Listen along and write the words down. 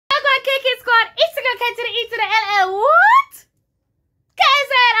K to the E to the LL. What? Kaz,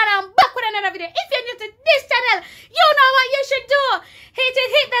 and I'm back with another video. If you're new to this channel, you know what you should do. Hit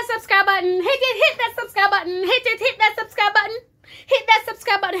that subscribe button. Hit that subscribe button. Hit that subscribe button. Hit that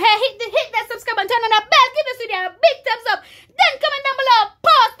subscribe button. Hey, hit that subscribe button. Turn on that bell. Give this video a big thumbs up. Then comment down below.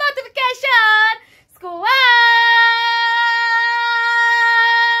 Post notification. Squad.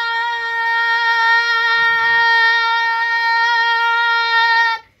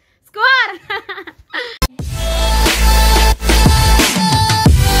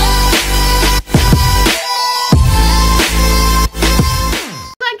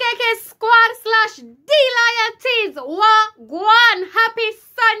 Wagwan, happy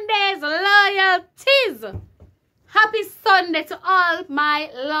Sundays, loyalties. Happy Sunday to all my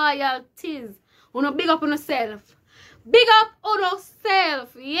loyalties. Uno big up on yourself. Big up on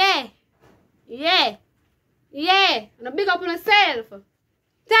yourself. Yeah. Uno big up on yourself.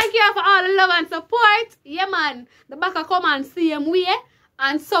 Thank you for all the love and support. Yeah, man. The back of come and see him way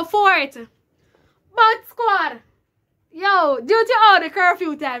and so forth. But squad, yo, due to all the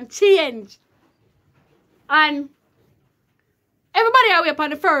curfew time change. And everybody away upon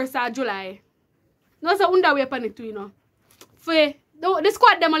the 1st of July. No, so under away upon it too, you know. For the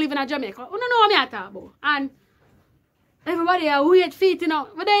squad them are living in Jamaica. You don't know what I'm talking about. And everybody are wait for it, you know.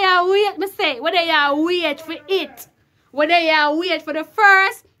 Whether you are wait, me say, whether you are wait for it. Whether you are wait for the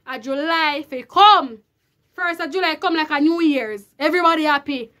 1st of July for it come. 1st of July come like a New Year's. Everybody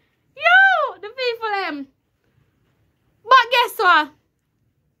happy. Yo, the people them. But guess what?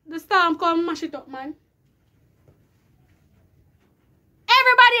 The storm come mash it up, man.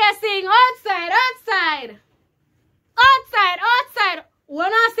 Everybody is saying outside. We're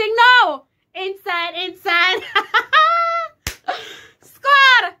not saying no. Inside.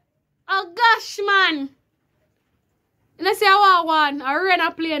 Squad. Oh gosh, man. Let's see how I want. Rain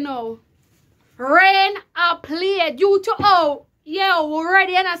a play now. Rain a play due to yeah, we're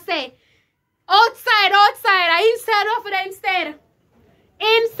ready and I say outside. Inside off of instead.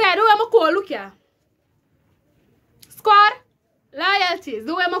 Inside. Who am I call? Look here. Squad. Loyalties.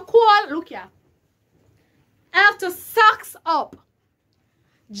 The way I'm call, look here. I have to socks up.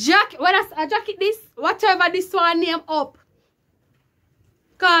 Jacket, whether a jacket this, whatever this one name up.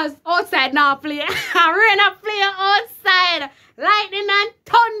 Cause outside now play. Rain a play outside. Lightning and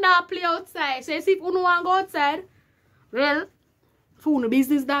thunder play outside. So you see if you don't want to go outside, well, for no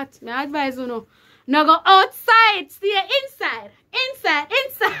business that. I advise you no. Now go outside, stay inside.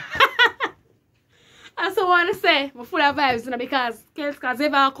 That's what I want to say. I'm full of vibes, you know, because Kellz Kaz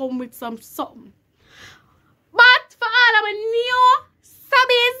ever come with something. But for all our new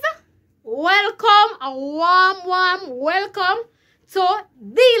subbies, welcome, a warm welcome to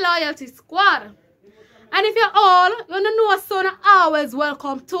the Loyalty Squad. And if you're all, you don't know, so always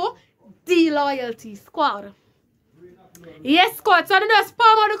welcome to the Loyalty Squad. Yes, squad. So just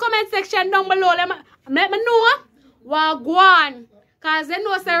spam out the comment section down below. Let me know what go on. Because they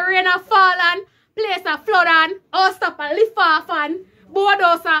know the rain a fall and place a flood and all stop and lift off and board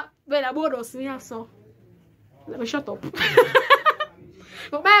us well, board us me so. Let me shut up.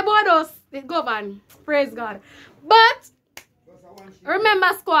 But my board us it govern. Praise God. But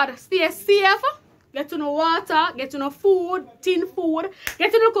remember, squad, stay safe. Get to know water, get to know food, tin food,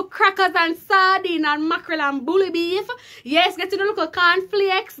 get to know look crackers and sardine and mackerel and bully beef. Yes, get to know look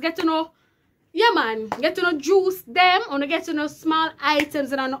cornflakes, get to know, yeah man, get to know juice them, or get to know small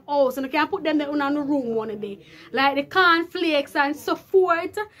items in the house, and you can put them there in the room one day. Like the cornflakes and so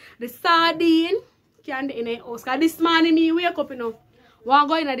forth, the sardine, can do in the house. Because this morning me wake up, you know, want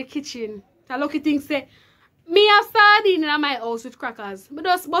to go in the kitchen. So lucky thing say, me have sardine in my house with crackers. But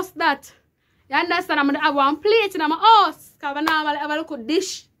just bust that. You understand? I'm going to have one plate in my house. Because I normally have a little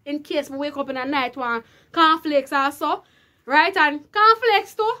dish in case I wake up in the night want cornflakes also. Right? And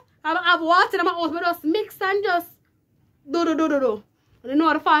cornflakes too. I have water in my house. But just mix and just do. You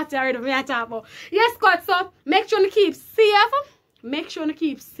know the party already me I talk about. Yes, squad. So make sure to keep safe. Make sure to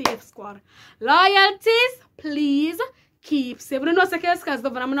keep safe, squad. Loyalties, please keep safe. You know, Kellz Kaz,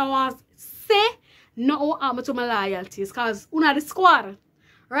 I'm going to want to say no harm to my loyalties. Because una the squad.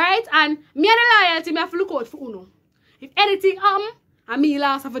 Right? And me and the loyalty, me have to look out for uno. If anything happen, and me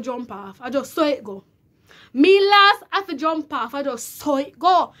last have to jump off, I just saw it go. Me last have to jump off, I just saw it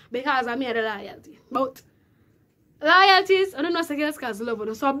go. Because I made the loyalty. But loyalties, I don't know if Kellz Kaz love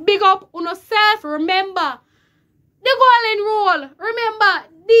you. So big up on yourself. Remember the golden rule. Remember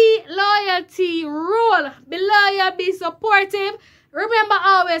the loyalty rule. Be loyal, be supportive. Remember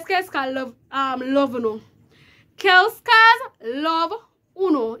always Kellz Kaz love you. Kellz Kaz love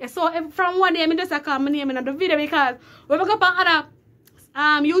uno. So from one day I just call my name in the video because we look up on other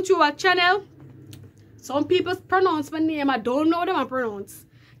YouTube channel. Some people pronounce my name. I don't know them I pronounce.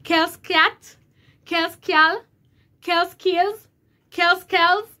 Kellz Cat, Kellz Cal, Kellz Kaz, Kellz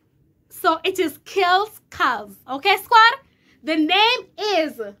Kaz. So it is Kellz Kaz. Okay, squad? The name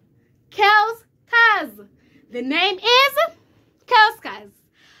is Kellz Kaz. The name is Kellz Kaz.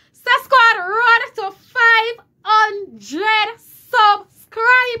 So squad, road to 500 subscribers.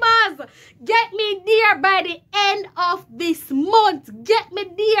 Get me there by the end of this month. Get me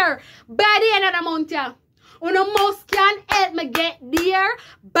there by the end of the month, yeah. Una most can help me get there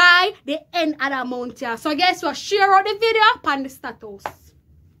by the end of the month, yeah. So guess what? Share out the video on the status.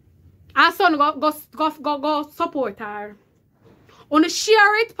 Our son go support her. Una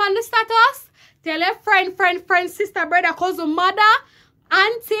share it on the status. Tell your friend, sister, brother, cousin, mother,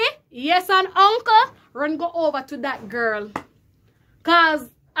 auntie, yes, and uncle. Run go over to that girl. Cause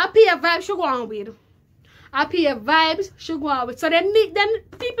happy vibes should go on with. Happy vibes should go on with. So then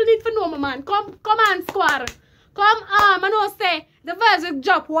people need to know, my man. Come on, squad. Come on. I know say the vibes will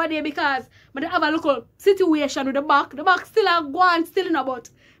drop one day because I have a local situation with the back. The back still are going, still in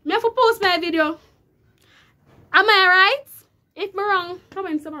about. Me have to post my video. Am I right? If I'm wrong,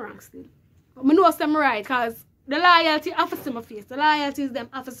 comment say I'm wrong still. I know I'm right because the loyalty offers to my face. The loyalty is them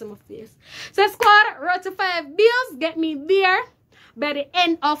offers to my face. So squad, road to 5 bills. Get me there by the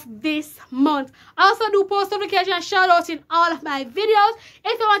end of this month. Also do post notification shout out in all of my videos.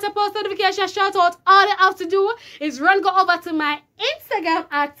 If you want a post notification shout out, all you have to do is go over to my Instagram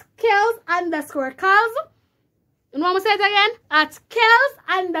at Kellz_Kaz. You want me to say it again? At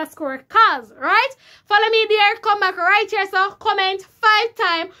Kellz_Kaz, right? Follow me there, come back right here, so comment 5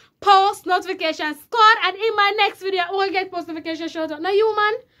 times, post notification squad, and in my next video I will get post notification shout out. Now you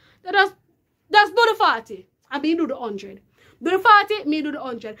man, just do the 40 and me do the 100. Do the 40, me do the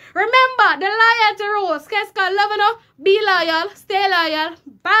 100. Remember, the loyalty rules. Kellz Kaz, love you, be loyal, stay loyal.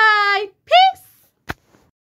 Bye.